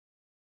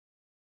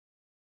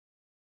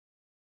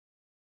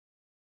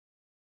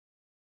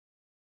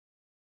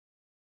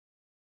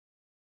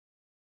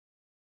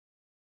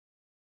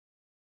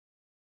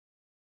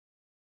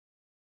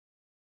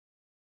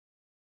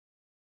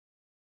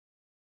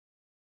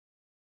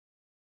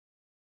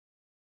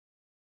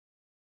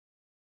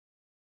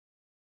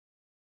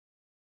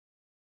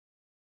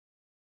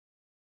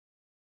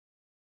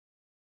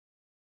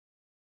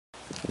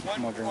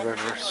modern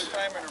rivers.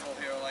 Time interval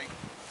here, like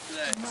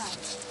today.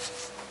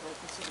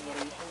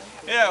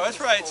 Yeah, that's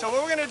right. So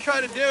what we're going to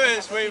try to do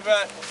is we've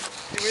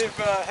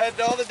had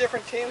all the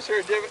different teams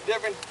here,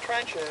 different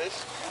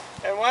trenches,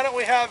 and why don't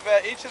we have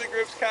each of the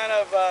groups kind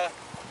of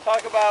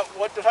talk about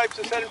what the types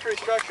of sedentary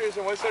structures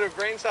and what sort of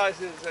grain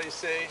sizes they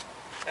see,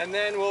 and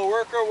then we'll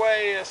work our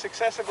way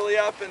successively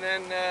up, and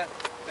then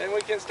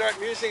we can start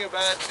musing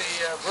about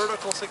the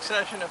vertical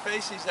succession of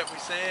facies that we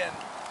see, and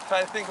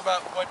try to think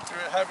about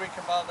how do we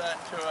compile that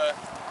into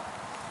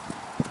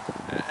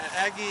an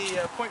Aggie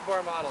point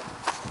bar model.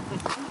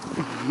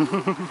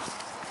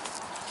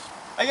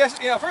 I guess,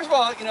 first of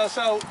all,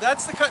 so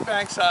that's the cut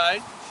bank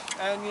side,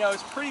 and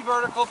it's pretty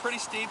vertical, pretty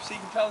steep, so you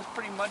can tell it's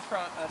pretty mud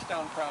prone,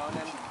 stone prone,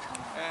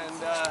 and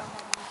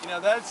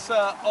that's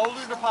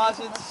older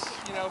deposits,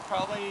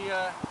 probably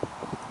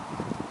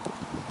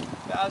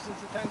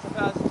thousands and tens of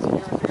thousands of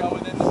years ago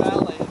within the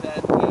valley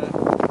that,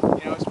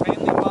 it's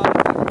mainly mud.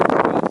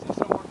 There's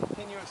some more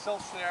continuous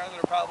silts there that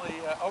are probably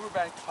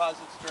overbank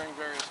deposits during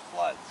various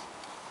floods.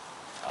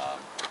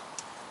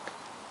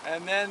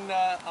 And then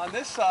on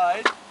this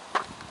side,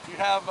 you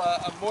have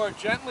a more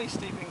gently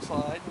steeping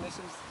slide, and this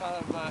is kind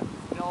of,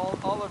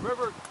 all the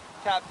river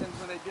captains,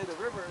 when they did the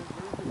rivers,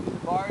 these would be the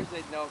bars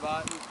they'd know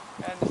about.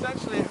 And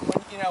essentially,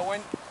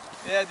 when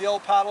they had the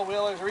old paddle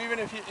wheelers, or even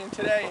if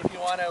today, if you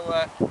want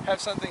to have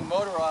something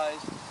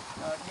motorized,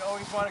 you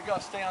always want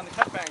to stay on the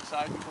cut bank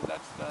side because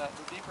that's the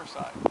deeper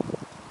side.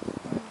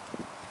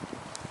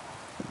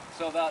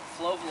 So about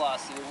flow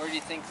velocity, where do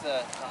you think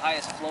the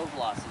highest flow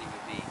velocity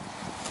would be in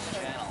the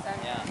channel?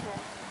 Yeah.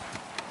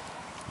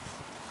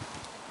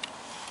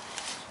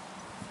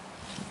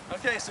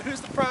 Okay, so who's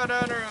the proud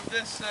owner of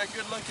this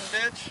good-looking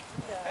ditch?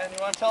 And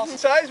you want to tell us the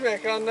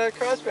seismic on the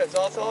crossbeds?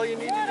 That's all you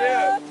need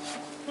to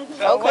do.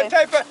 So okay.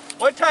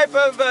 What type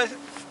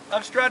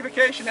of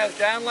stratification has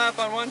down lap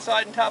on one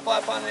side and top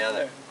lap on the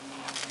other?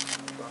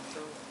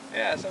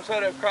 Yeah, some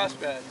sort of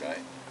crossbed, right?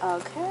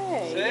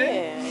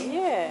 Okay. See?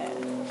 Yeah.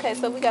 Okay,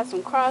 so we got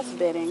some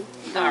crossbedding.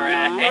 All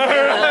right.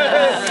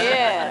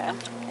 Yeah.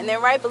 And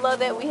then right below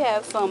that we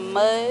have some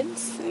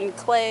muds and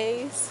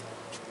clays.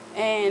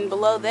 And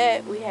below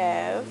that we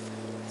have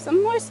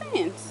some more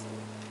sands.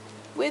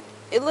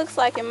 It looks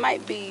like it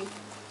might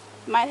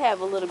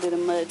have a little bit of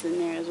muds in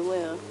there as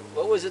well.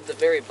 What was at the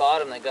very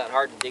bottom that got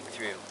hard to dig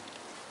through?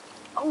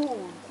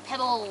 Oh,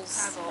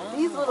 pebbles.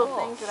 These little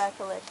things that I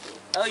collected.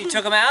 Oh, you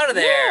took them out of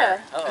there.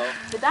 Yeah. Uh-oh.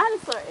 The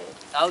dinosaur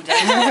eggs. Oh,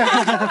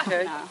 dang.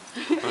 Okay.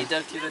 No. You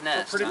dug through the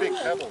nest. Pretty big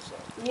pebbles,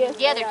 though. Yes,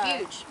 Yeah, they they're are.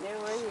 huge. They're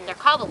They're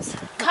cobbles.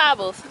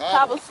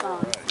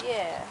 Cobblestones. Right.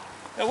 Yeah.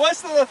 Now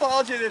what's the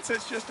lithology that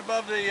sits just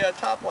above the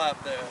top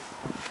lap there?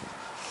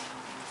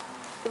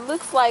 It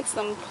looks like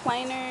some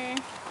plainer.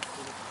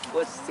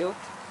 What's the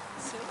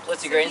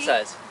grain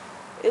size?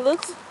 It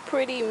looks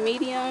pretty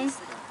medium.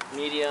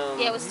 Medium.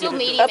 Yeah, it was still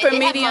medium. Upper It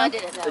did have medium. mud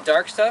in it, though. The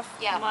dark stuff?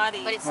 Yeah,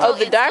 Muddy. but it's Oh,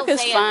 still, the dark it's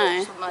is still sand fine.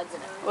 with some muds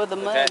in it. Or the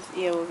muds,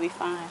 yeah, will be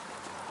fine.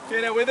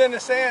 Okay, now within the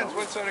sands,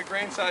 what sort of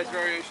grain size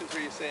variations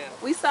were you seeing?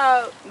 We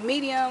saw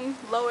medium,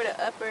 lower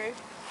to upper,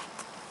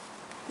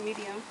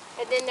 medium.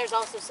 And then there's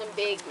also some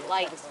big,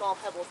 like, small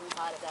pebbles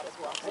inside of that as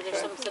well. So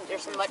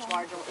there's some much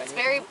larger ones. It's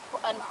very,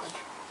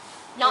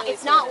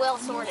 it's not well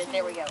sorted.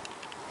 There we go.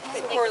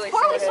 Poorly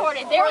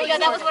sorted. There we go.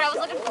 That was what I was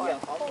looking for.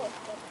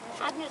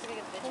 I knew it was a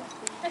good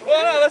picture.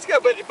 Well, no, that's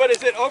good, but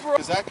is it overall?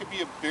 Because that could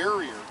be a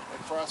barrier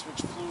across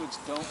which fluids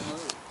don't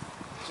move.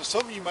 So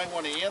something you might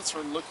want to answer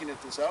in looking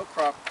at this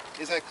outcrop,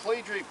 is that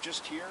clay drape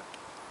just here?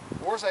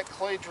 Or is that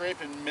clay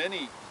drape in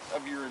many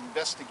of your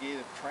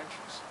investigative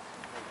trenches?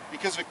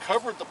 Because if it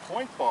covered the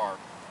point bar,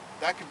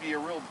 that could be a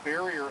real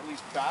barrier, at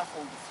least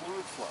baffle the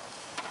fluid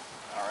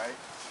flow. All right?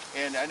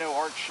 And I know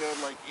Art showed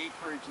like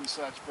acreage and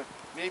such, but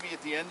maybe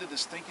at the end of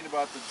this, thinking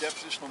about the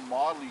depositional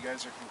model you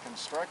guys can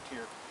construct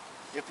here,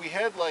 if we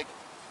had like,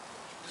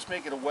 just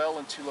make it a well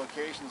in two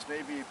locations,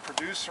 maybe a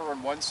producer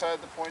on one side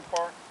of the point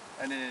bar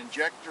and an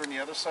injector on the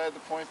other side of the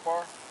point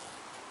bar,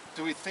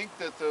 do we think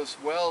that those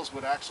wells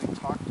would actually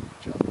talk to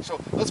each other? So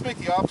let's make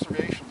the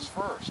observations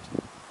first.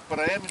 But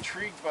I am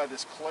intrigued by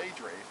this clay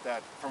drape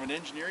that, from an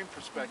engineering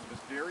perspective,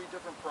 has very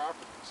different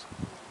properties.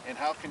 And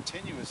how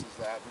continuous is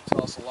that would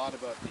tell us a lot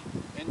about the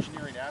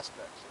engineering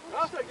aspects. It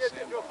also gets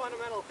into a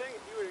fundamental thing.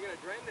 If you were going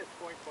to drain this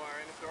point bar,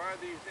 and if there are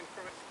these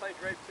increment clay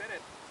drapes in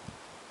it,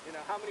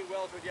 how many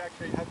wells would you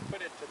actually have to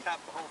put in to tap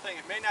the whole thing?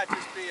 It may not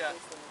just be a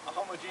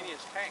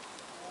homogeneous tank.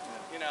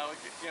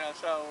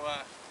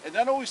 And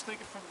then always think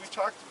from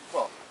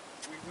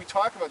we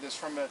talk about this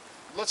from a,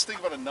 let's think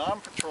about a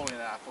non-petroleum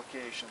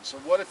application. So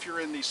what if you're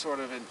in the sort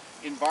of an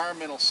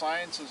environmental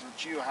sciences or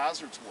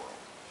geohazards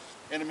world?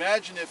 And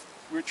imagine if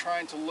we're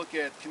trying to look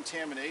at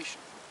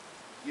contamination.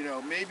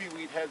 Maybe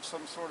we'd had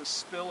some sort of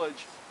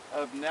spillage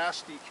of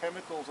nasty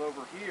chemicals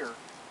over here,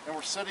 and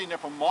we're setting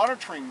up a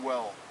monitoring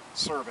well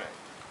survey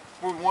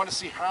where we want to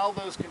see how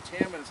those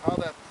contaminants, how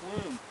that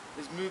plume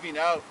is moving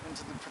out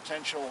into the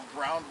potential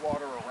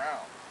groundwater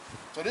around.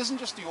 So it isn't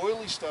just the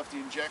oily stuff, the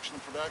injection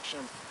and production.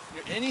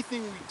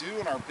 Anything we do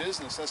in our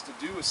business has to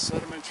do with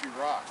sedimentary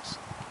rocks.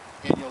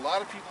 And a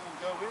lot of people will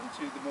go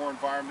into the more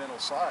environmental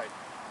side.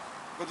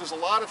 But there's a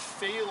lot of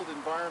failed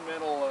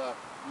environmental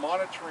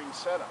monitoring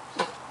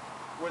setups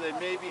where they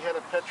maybe had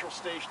a petrol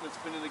station that's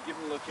been in a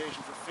given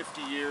location for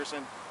 50 years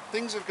and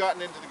things have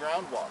gotten into the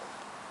groundwater.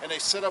 And they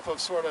set up a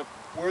sort of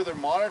where their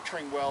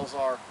monitoring wells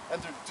are,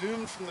 and they're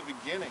doomed from the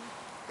beginning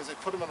because they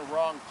put them in the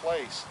wrong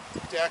place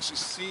to actually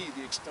see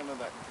the extent of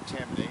that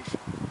contamination.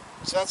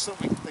 So that's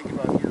something we can think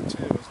about here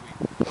too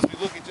as we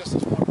look at just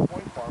this one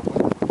point bar,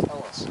 what it will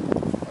tell us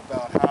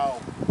about how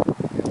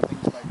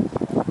things might be.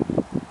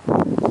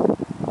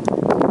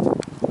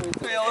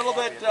 Be a little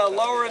bit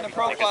lower in the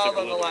profile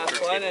than the last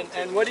one.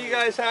 And what do you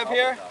guys have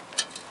here?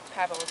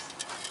 Pebbles.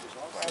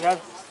 We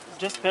have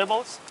just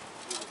pebbles.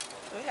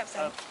 We have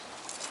some.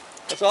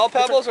 It's all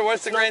pebbles, or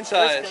what's the grain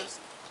size?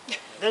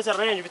 There's a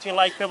range between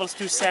like pebbles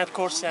to sand,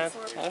 coarse sand.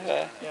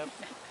 Okay. Yep.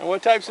 And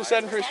what types of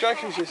sedimentary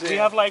structures you see? We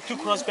have like 2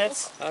 cross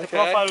beds. Okay. The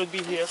profile would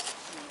be here.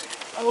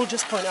 I will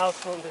just point out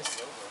from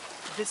this.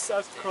 This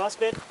cross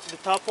bed, the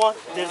top one,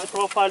 there's a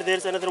profile,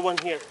 there's another one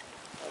here.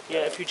 Okay.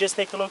 Yeah, if you just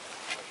take a look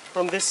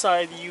from this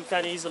side, you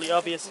can easily,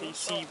 obviously,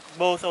 see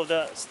both of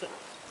the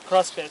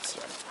cross beds.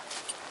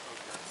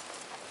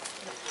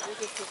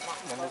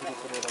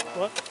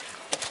 What?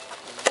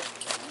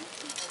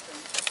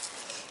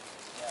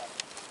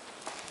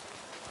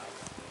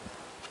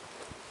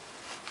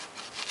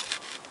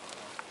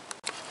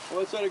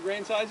 What sort of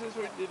grain sizes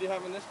did you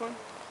have in this one?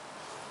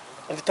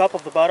 On the top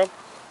of the bottom,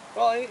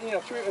 Well, you know,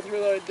 through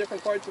the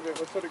different parts of it,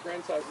 what sort of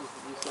grain sizes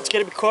did you see? it's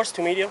going to be coarse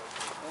to medium.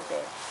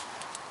 Okay.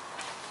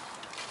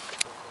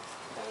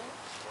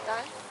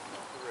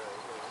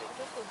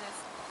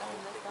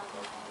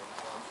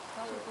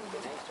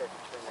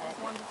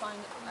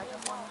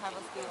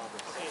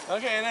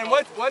 Okay, and then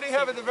what do you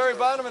have at the very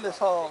bottom of this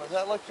hole? Does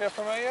that look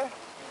familiar?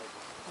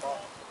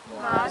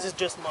 This is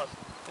just mud.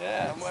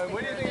 Yeah.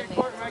 What do you think it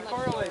might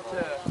correlate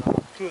to?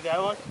 To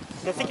that one.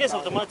 The thickness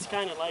of the mud is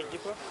kind of like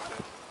deeper.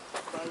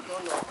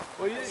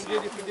 Well, did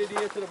you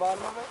get to the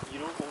bottom of it? You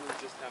don't only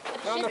just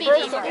have to. No, in the be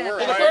first, deeper.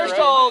 in the first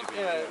hole,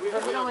 yeah.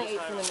 We only 8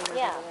 centimeters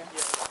Yeah. over there.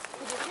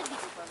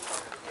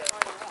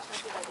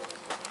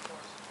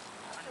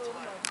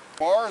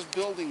 Bar is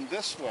building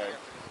this way,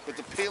 but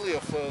the paleo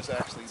flow is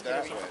actually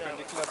that way.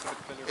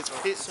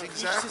 It's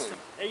exactly.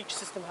 Each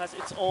system has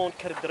its own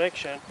kind of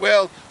direction.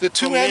 Well, the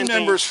two From end main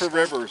members for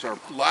things. rivers are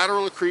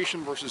lateral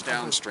accretion versus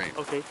downstream.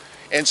 Okay.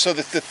 And so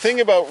the thing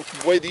about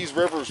the way these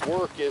rivers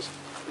work is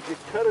if you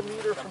cut a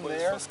meter from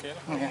there,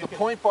 the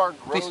point bar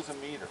grows a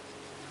meter.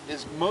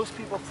 Is most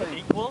people think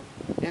Equal?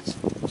 it's,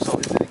 so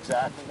is it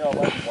exactly? No,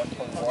 like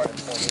 1.1 and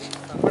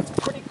 0.8. But it's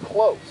pretty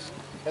close.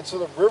 And so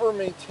the river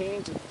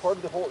maintains, it's part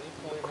of the whole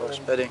equilibrium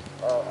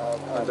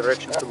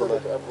direction to the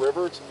effort of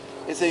rivers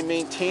is they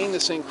maintain the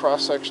same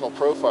cross-sectional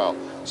profile.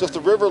 So if the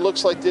river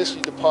looks like this,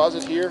 you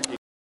deposit here, you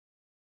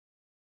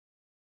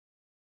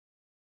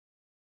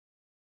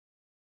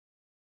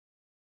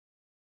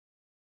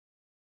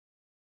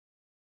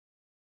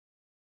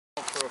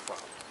profile.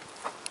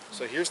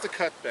 So here's the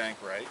cut bank,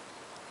 right?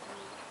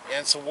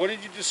 And so what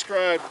did you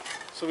describe?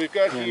 So we've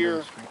got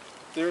here,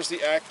 there's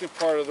the active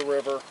part of the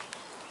river,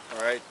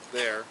 all right,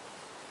 there.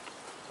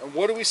 And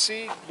what do we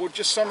see? We'll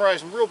just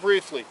summarize real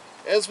briefly.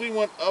 As we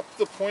went up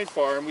the point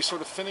bar, and we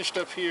sort of finished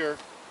up here,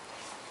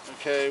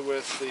 okay,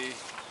 with the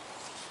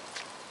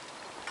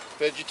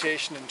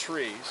vegetation and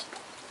trees,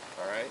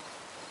 all right?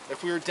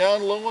 If we were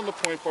down low on the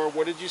point bar,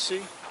 what did you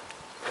see?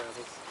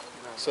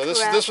 So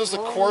this was the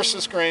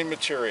coarsest grain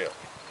material.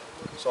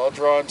 So I'll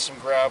draw in some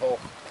gravel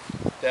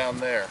down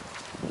there.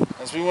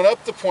 As we went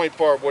up the point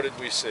bar, what did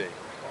we see?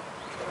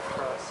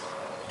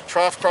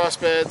 Trough cross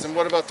beds, and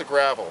what about the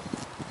gravel?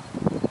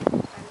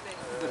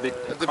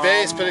 At the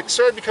base, but it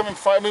started becoming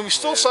fine. I mean, we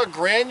still saw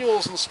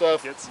granules and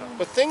stuff,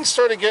 but things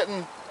started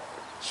getting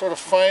sort of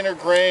finer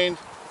grained,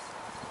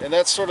 and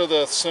that's sort of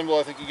the symbol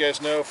I think you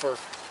guys know for,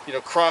 you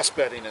know, cross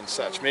bedding and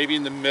such, maybe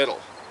in the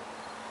middle.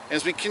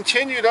 As we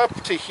continued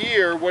up to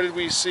here, what did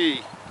we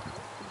see?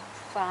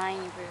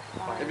 Fine.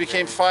 It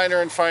became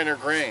finer and finer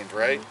grained,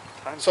 right?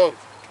 So,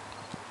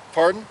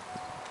 pardon?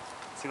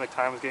 It seemed like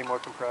time was getting more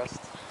compressed.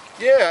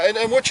 Yeah,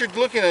 and what you're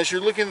looking at is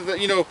you're looking at,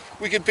 you know,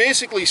 we could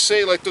basically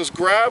say like those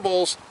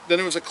gravels, then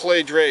it was a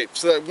clay drape.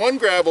 So that one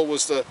gravel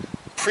was the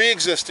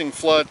pre-existing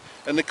flood,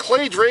 and the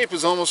clay drape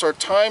is almost our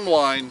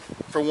timeline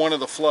for one of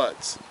the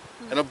floods.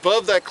 And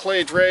above that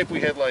clay drape we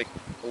had like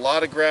a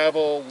lot of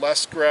gravel,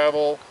 less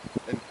gravel,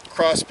 and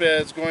cross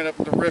beds going up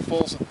into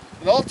ripples.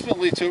 And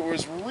ultimately it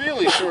was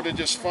really sort of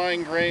just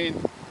fine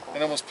grained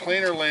and almost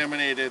planar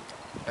laminated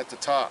at the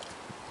top.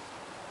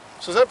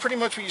 So is that pretty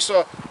much what you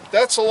saw?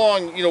 That's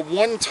along, you know,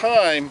 one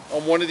time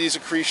on one of these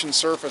accretion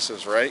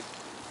surfaces, right?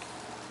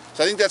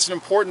 So I think that's an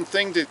important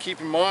thing to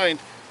keep in mind.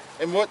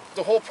 And what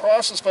the whole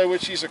process by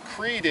which these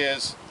accrete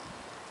is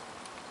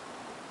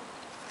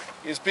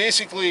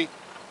basically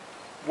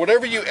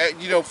whatever you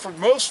know, for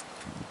most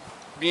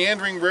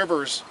meandering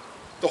rivers,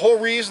 the whole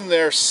reason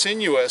they're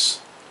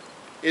sinuous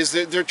is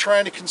that they're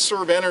trying to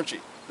conserve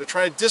energy. They're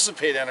trying to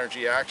dissipate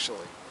energy,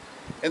 actually.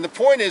 And the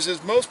point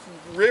is most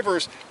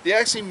rivers, they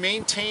actually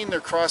maintain their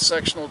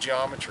cross-sectional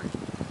geometry.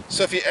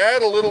 So if you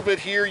add a little bit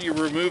here, you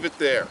remove it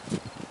there.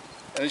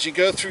 And as you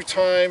go through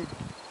time,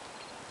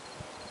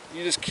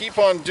 you just keep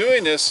on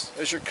doing this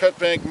as your cut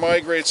bank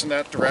migrates in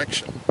that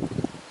direction.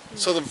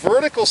 So the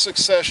vertical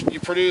succession you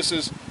produce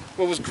is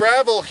what was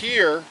gravel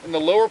here in the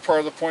lower part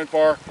of the point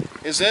bar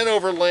is then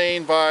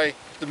overlain by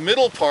the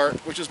middle part,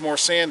 which is more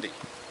sandy.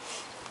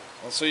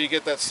 And so you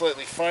get that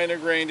slightly finer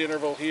grained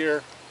interval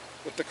here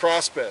with the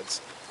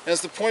crossbeds.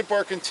 As the point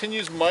bar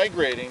continues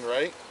migrating,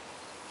 right,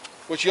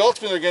 what you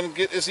ultimately are going to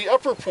get is the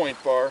upper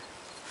point bar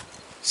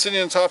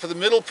sitting on top of the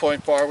middle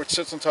point bar, which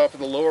sits on top of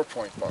the lower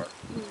point bar.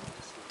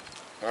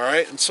 All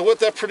right, and so what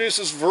that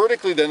produces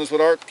vertically then is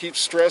what Art keeps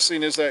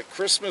stressing is that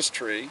Christmas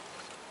tree,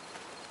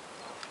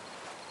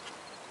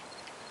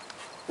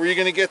 where you're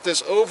going to get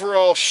this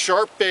overall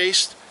sharp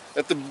base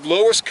at the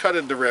lowest cut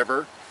of the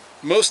river,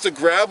 most of the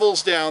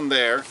gravel's down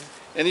there,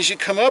 and as you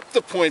come up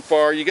the point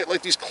bar, you get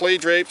like these clay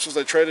drapes, as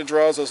I try to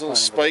draw, those little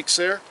spikes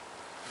there,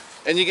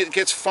 and it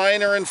gets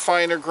finer and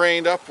finer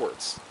grained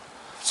upwards.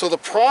 So the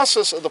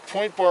process of the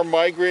point bar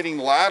migrating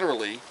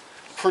laterally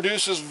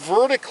produces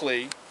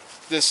vertically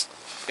this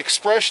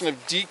expression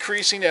of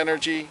decreasing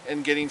energy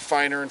and getting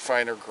finer and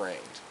finer grained.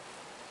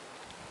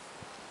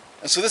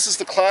 And so this is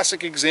the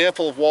classic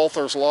example of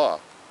Walther's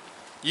law.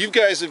 You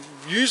guys have,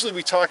 usually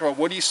we talk about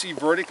what do you see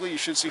vertically, you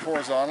should see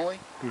horizontally.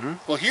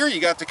 Well, here you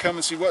got to come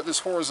and see what this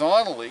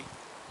horizontally,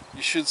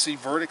 you should see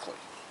vertically.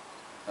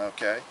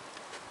 Okay?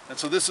 And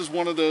so this is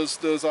one of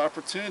those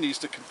opportunities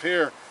to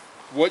compare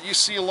what you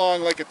see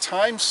along like a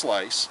time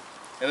slice,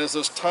 and as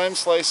those time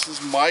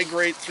slices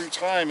migrate through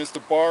time, as the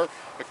bar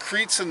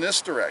accretes in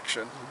this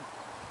direction,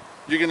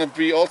 you're going to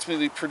be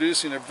ultimately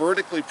producing a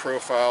vertically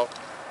profile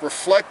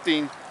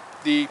reflecting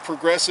the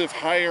progressive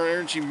higher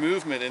energy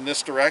movement in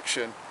this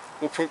direction.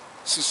 Will put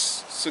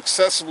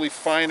successively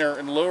finer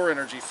and lower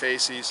energy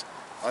facies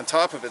on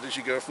top of it as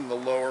you go from the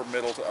lower,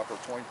 middle to upper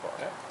point bar.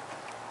 Yeah.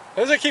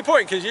 That's a key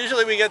point, because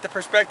usually we get the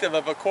perspective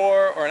of a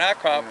core or an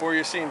outcrop where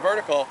you're seeing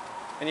vertical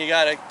and you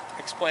got to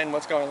explain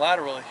what's going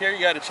laterally. Here you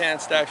got a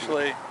chance to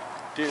actually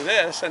do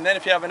this, and then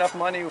if you have enough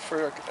money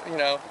for, you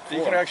know,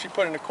 you can actually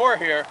put in a core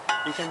here,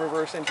 you can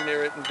reverse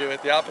engineer it and do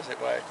it the opposite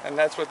way. And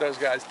that's what those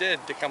guys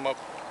did to come up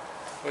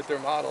with their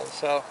models.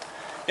 So,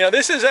 you know,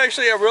 this is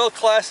actually a real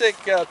classic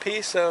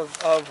piece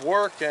of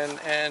work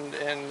and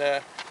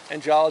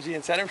geology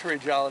and sedimentary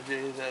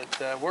geology,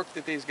 that work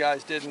that these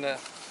guys did in the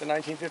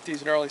 1950s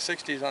and early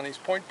 60s on these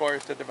point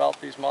bars to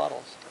develop these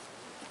models.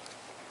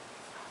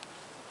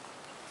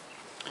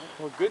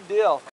 Well, good deal.